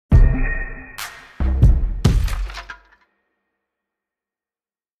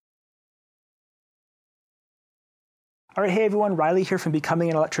All right, hey everyone, Riley here from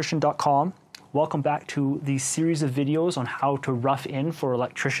becominganelectrician.com. Welcome back to the series of videos on how to rough in for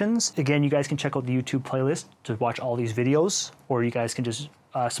electricians. Again, you guys can check out the YouTube playlist to watch all these videos, or you guys can just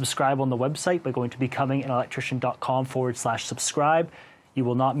subscribe on the website by going to becominganelectrician.com/subscribe. You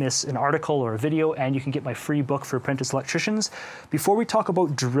will not miss an article or a video, and you can get my free book for apprentice electricians. Before we talk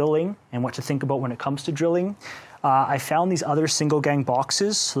about drilling and what to think about when it comes to drilling, I found these other single gang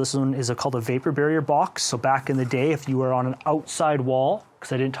boxes. So this one is called a vapor barrier box. So back in the day, if you were on an outside wall,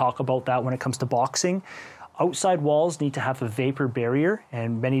 because I didn't talk about that when it comes to boxing, outside walls need to have a vapor barrier,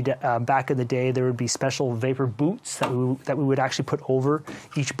 and back in the day there would be special vapor boots that we would actually put over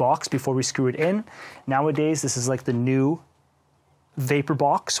each box before we screw it in. Nowadays, this is like the new vapor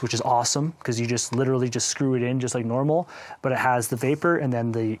box, which is awesome because you just literally just screw it in just like normal, but it has the vapor and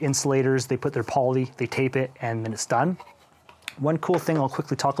then the insulators, they put their poly, they tape it, and then it's done. One cool thing I'll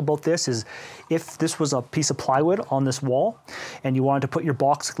quickly talk about this is if this was a piece of plywood on this wall and you wanted to put your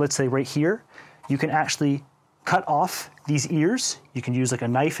box, let's say right here, you can actually cut off these ears. You can use like a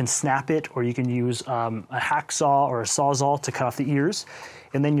knife and snap it, or you can use a hacksaw or a sawzall to cut off the ears,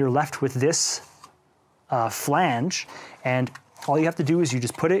 and then you're left with this flange, and all you have to do is you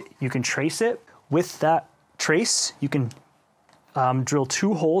just put it, you can trace it. With that trace, you can drill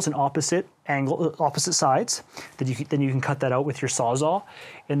 2 holes in opposite sides. Then you can cut that out with your sawzall.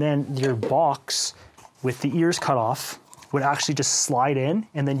 And then your box with the ears cut off would actually just slide in,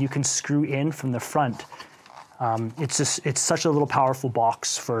 and then you can screw in from the front. It's such a little powerful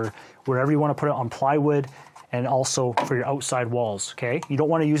box for wherever you want to put it on plywood, and also for your outside walls, okay? You don't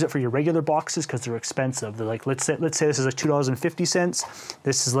want to use it for your regular boxes because they're expensive. They're like, let's say this is like $2.50.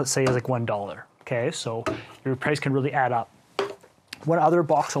 This is, let's say, like $1, okay? So your price can really add up. One other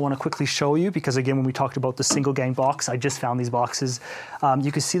box I want to quickly show you, because again, when we talked about the single gang box, I just found these boxes.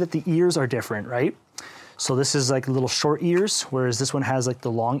 You can see that the ears are different, right? So this is like little short ears, whereas this one has like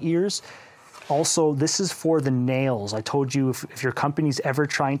the long ears. Also, this is for the nails. I told you if your company's ever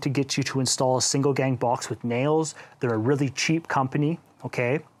trying to get you to install a single gang box with nails, they're a really cheap company,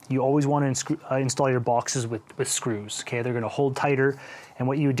 okay? You always want to install your boxes with screws, okay? They're going to hold tighter, and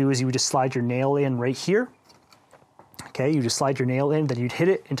what you would do is you would just slide your nail in right here, okay? You just slide your nail in, then you'd hit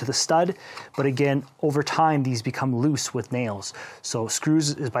it into the stud, but again, over time, these become loose with nails. So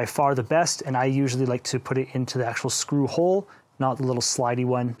screws is by far the best, and I usually like to put it into the actual screw hole, not the little slidey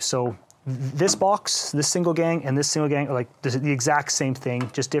one. So this box, this single gang, and this single gang are like the exact same thing,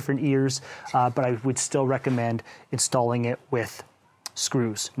 just different ears, but I would still recommend installing it with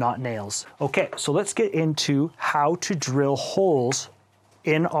screws, not nails. Okay, so let's get into how to drill holes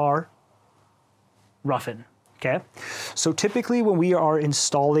in our rough-in, okay? So typically when we are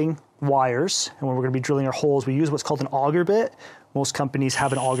installing wires and when we're gonna be drilling our holes, we use what's called an auger bit. Most companies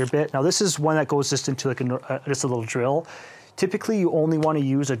have an auger bit. Now this is one that goes just into like just a little drill. Typically, you only want to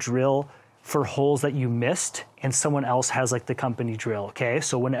use a drill for holes that you missed and someone else has like the company drill, okay?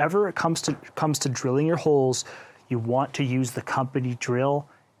 So whenever it comes to drilling your holes, you want to use the company drill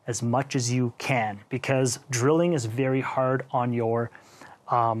as much as you can, because drilling is very hard on your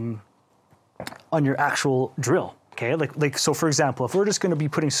actual drill, okay? Like so for example, if we're just going to be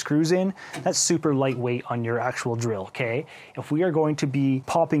putting screws in, that's super lightweight on your actual drill, okay? If we are going to be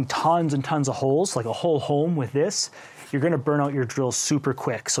popping tons and tons of holes, like a whole home with this, you're going to burn out your drill super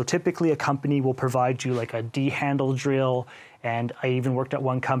quick. So typically a company will provide you like a D-handle drill, and I even worked at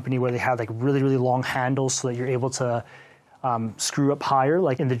one company where they had like really, really long handles so that you're able to screw up higher,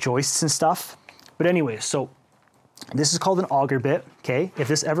 like in the joists and stuff. But anyway, so this is called an auger bit, okay? If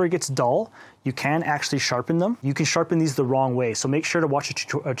this ever gets dull, you can actually sharpen them. You can sharpen these the wrong way, so make sure to watch a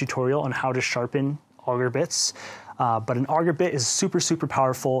tutorial on how to sharpen auger bits. But an auger bit is super, super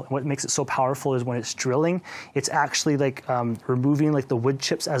powerful. And what makes it so powerful is when it's drilling, it's actually like removing like the wood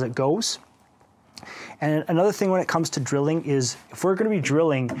chips as it goes. And another thing when it comes to drilling is if we're going to be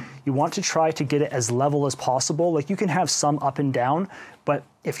drilling, you want to try to get it as level as possible. Like you can have some up and down, but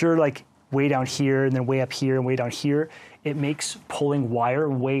if you're like way down here and then way up here and way down here, it makes pulling wire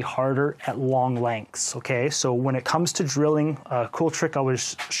way harder at long lengths, okay? So when it comes to drilling, a cool trick I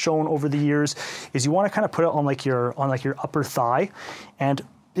was shown over the years is you want to kind of put it on like your upper thigh, and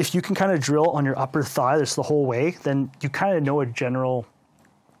if you can kind of drill on your upper thigh this the whole way, then you kind of know a general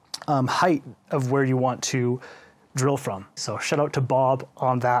height of where you want to drill from. So shout out to Bob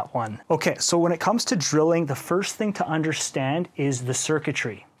on that one. Okay, so when it comes to drilling, the first thing to understand is the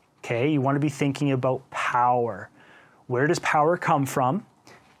circuitry, okay? You want to be thinking about power. Where does power come from?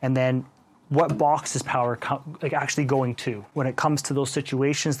 And then what box is power like actually going to. When it comes to those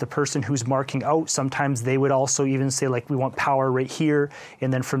situations, the person who's marking out, sometimes they would also even say like, we want power right here,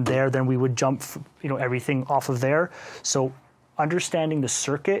 and then from there, then we would jump, everything off of there. So understanding the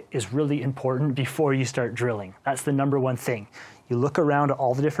circuit is really important before you start drilling. That's the number one thing. You look around at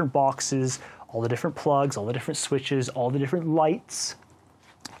all the different boxes, all the different plugs, all the different switches, all the different lights,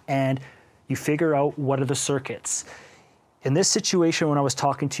 and you figure out what are the circuits. In this situation, when I was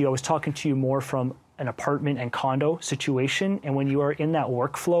talking to you more from an apartment and condo situation. And when you are in that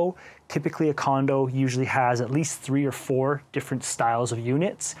workflow, typically a condo usually has at least 3 or 4 different styles of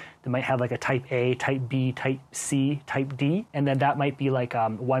units. They might have like a type A, type B, type C, type D. And then that might be like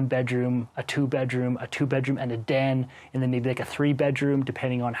 1 bedroom, a 2 bedroom, a 2 bedroom and a den, and then maybe like a 3 bedroom,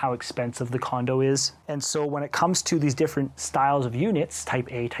 depending on how expensive the condo is. And so when it comes to these different styles of units,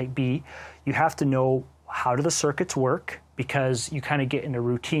 type A, type B, you have to know how do the circuits work, because you kind of get in a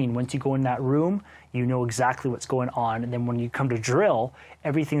routine. Once you go in that room, you know exactly what's going on. And then when you come to drill,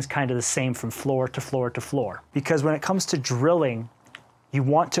 everything's kind of the same from floor to floor to floor. Because when it comes to drilling, you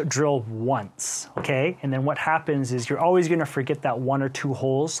want to drill once, okay? And then what happens is you're always gonna forget that 1 or 2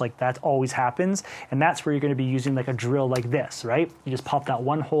 holes, like that always happens. And that's where you're gonna be using like a drill like this, right? You just pop that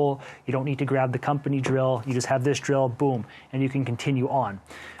 1 hole, you don't need to grab the company drill, you just have this drill, boom, and you can continue on.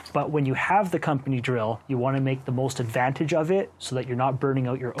 But when you have the company drill, you want to make the most advantage of it so that you're not burning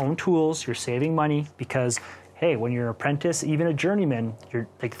out your own tools, you're saving money, because hey, when you're an apprentice, even a journeyman, you're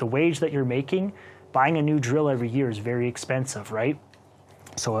like the wage that you're making, buying a new drill every year is very expensive, right?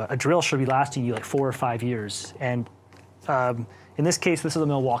 So a drill should be lasting you like 4 or 5 years. And in this case, this is a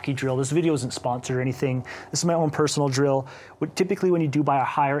Milwaukee drill. This video isn't sponsored or anything. This is my own personal drill. Typically, when you do buy a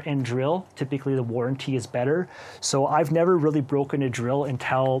higher end drill, typically the warranty is better. So I've never really broken a drill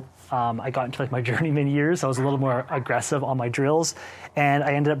until I got into like my journeyman years. I was a little more aggressive on my drills, and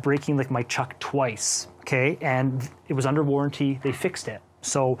I ended up breaking like my chuck twice, okay? And it was under warranty, they fixed it.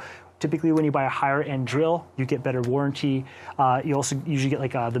 So typically when you buy a higher end drill, you get better warranty. You also usually get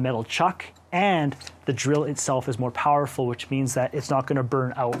like the metal chuck, and the drill itself is more powerful, which means that it's not gonna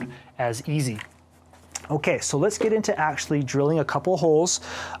burn out as easy. Okay, so let's get into actually drilling a couple holes.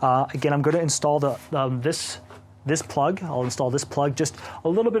 Again, I'm gonna install this plug. I'll install this plug just a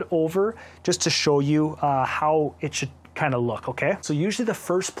little bit over, just to show you how it should kind of look, okay? So usually the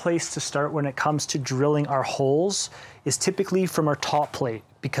first place to start when it comes to drilling our holes is typically from our top plate,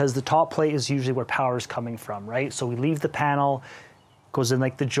 because the top plate is usually where power is coming from, right? So we leave the panel, goes in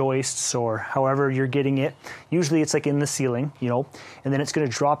like the joists or however you're getting it. Usually it's like in the ceiling, and then it's gonna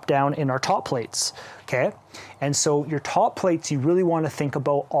drop down in our top plates, okay? And so your top plates, you really wanna think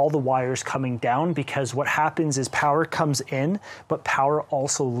about all the wires coming down, because what happens is power comes in, but power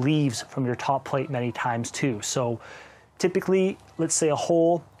also leaves from your top plate many times too. So typically, let's say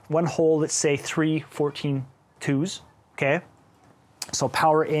one hole, let's say 3 14-2s, okay? So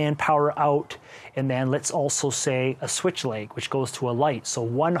power in, power out, and then let's also say a switch leg, which goes to a light. So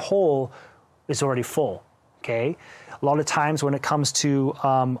one hole is already full, okay? A lot of times when it comes to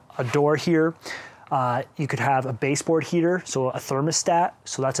a door here, you could have a baseboard heater, so a thermostat,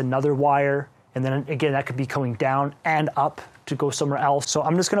 so that's another wire. And then again, that could be going down and up to go somewhere else. So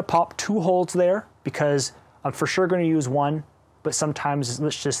I'm just gonna pop 2 holes there, because I'm for sure gonna use one, but sometimes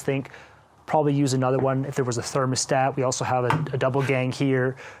let's just think, probably use another one if there was a thermostat. We also have a double gang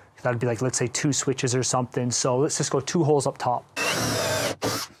here. That'd be like, let's say 2 switches or something. So let's just go 2 holes up top.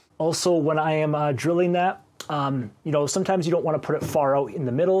 Also, when I am drilling that, sometimes you don't want to put it far out in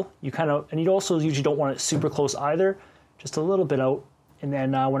the middle. And you also usually don't want it super close either, just a little bit out. And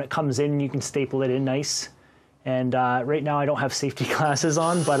then when it comes in, you can staple it in nice. And right now I don't have safety glasses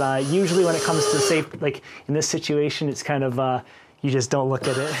on, but usually when it comes to like in this situation, it's kind of, you just don't look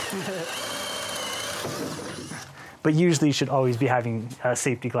at it. But usually you should always be having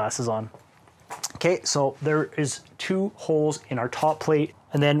safety glasses on. Okay, so there is 2 holes in our top plate.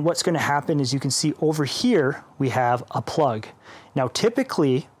 And then what's gonna happen is you can see over here, we have a plug. Now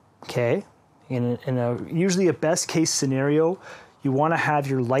typically, okay, in usually a best case scenario, you wanna have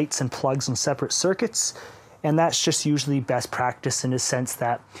your lights and plugs on separate circuits. And that's just usually best practice in the sense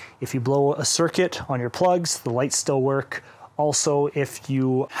that if you blow a circuit on your plugs, the lights still work. Also, if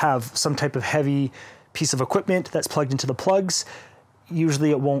you have some type of heavy piece of equipment that's plugged into the plugs,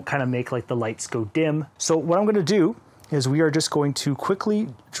 usually it won't kind of make like the lights go dim. So what I'm gonna do is we are just going to quickly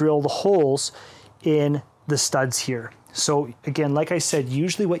drill the holes in the studs here. So again, like I said,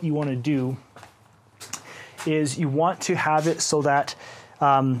 usually what you wanna do is you want to have it so that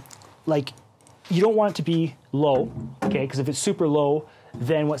you don't want it to be low, okay? Because if it's super low,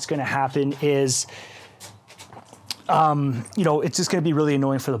 then what's gonna happen is you know, it's just going to be really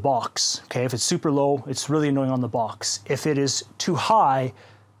annoying for the box. Okay, if it's super low, it's really annoying on the box. If it is too high,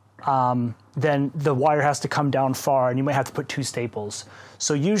 then the wire has to come down far, and you might have to put 2 staples.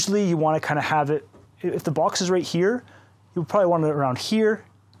 So usually you want to kind of have it, if the box is right here, you probably want it around here.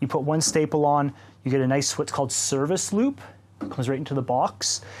 You put 1 staple on, you get a nice what's called service loop, comes right into the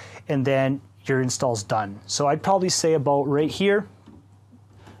box, and then your install's done. So I'd probably say about right here.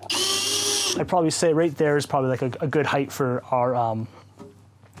 I'd probably say right there is probably like a good height for our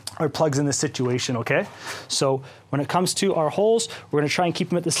plugs in this situation, okay? So when it comes to our holes, we're gonna try and keep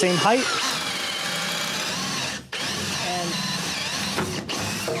them at the same height.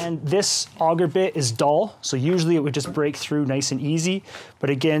 And this auger bit is dull, so usually it would just break through nice and easy. But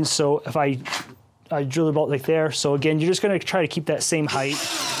again, so if I drill about like there, so again, you're just gonna try to keep that same height.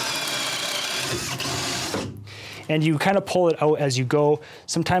 And you kind of pull it out as you go.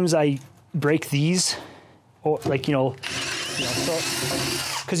 Sometimes I break these, or like, so,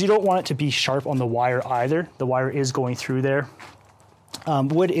 because you don't want it to be sharp on the wire either. The wire is going through there.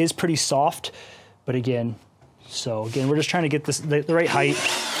 Wood is pretty soft, but again, we're just trying to get this the right height.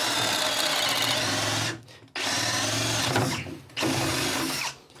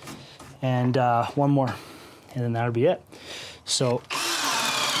 And one more, and then that'll be it. So,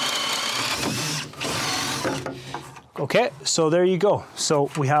 okay, so there you go. So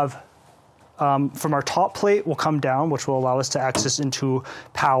we have, from our top plate will come down, which will allow us to access into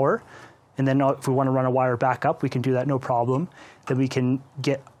power. And then if we want to run a wire back up, we can do that, no problem. Then we can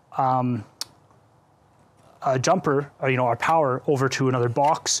get a jumper, or, our power over to another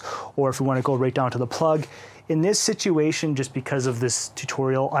box, or if we want to go right down to the plug. In this situation, just because of this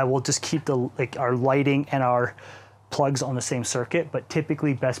tutorial, I will just keep our lighting and our plugs on the same circuit, but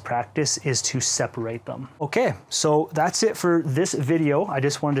typically best practice is to separate them. Okay, so that's it for this video. I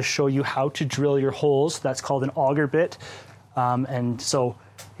just wanted to show you how to drill your holes. That's called an auger bit. And so,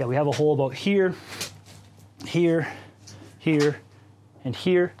 yeah, we have a hole about here, here, here, and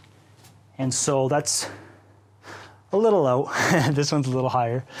here. And so that's a little out. This one's a little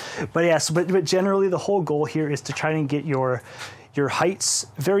higher. But yes, but generally the whole goal here is to try and get your heights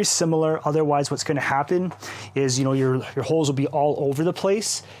very similar. Otherwise, what's going to happen is, your holes will be all over the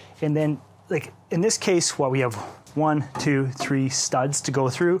place. And then, like in this case, we have 1, 2, 3 studs to go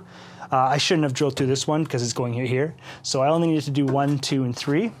through. I shouldn't have drilled through this one because it's going here. So I only need to do 1, 2, and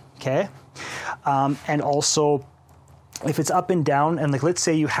 3. Okay. And also, if it's up and down, and like let's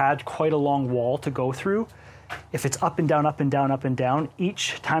say you had quite a long wall to go through. If it's up and down, up and down, up and down,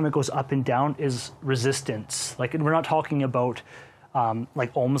 each time it goes up and down is resistance. Like, we're not talking about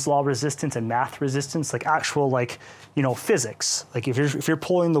like Ohm's law resistance and math resistance, like actual physics. Like if you're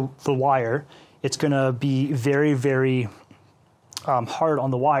pulling the wire, it's gonna be very, very hard on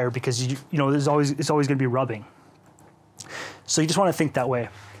the wire because it's always gonna be rubbing. So you just want to think that way.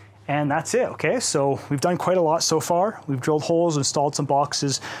 And that's it, okay? So we've done quite a lot so far. We've drilled holes, installed some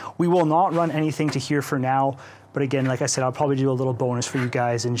boxes. We will not run anything to here for now. But again, like I said, I'll probably do a little bonus for you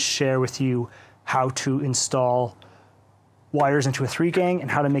guys and share with you how to install wires into a 3-gang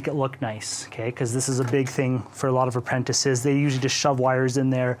and how to make it look nice, okay? Because this is a big thing for a lot of apprentices. They usually just shove wires in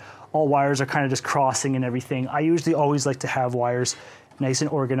there. All wires are kind of just crossing and everything. I usually always like to have wires nice and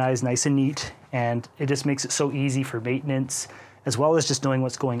organized, nice and neat, and it just makes it so easy for maintenance, as well as just knowing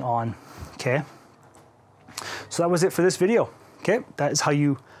what's going on, okay? So that was it for this video, okay? That is how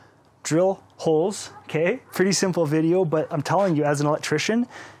you drill holes, okay? Pretty simple video, but I'm telling you, as an electrician,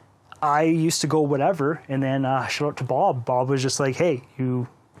 I used to go whatever, and then shout out to Bob. Bob was just like, hey, you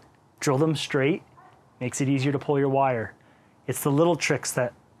drill them straight, makes it easier to pull your wire. It's the little tricks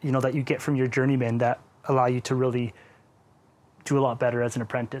that, that you get from your journeyman that allow you to really do a lot better as an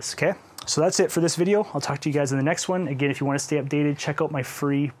apprentice, okay? So that's it for this video. I'll talk to you guys in the next one. Again, if you want to stay updated, check out my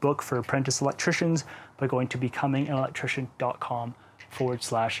free book for apprentice electricians by going to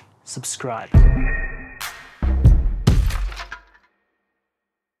becominganelectrician.com/subscribe.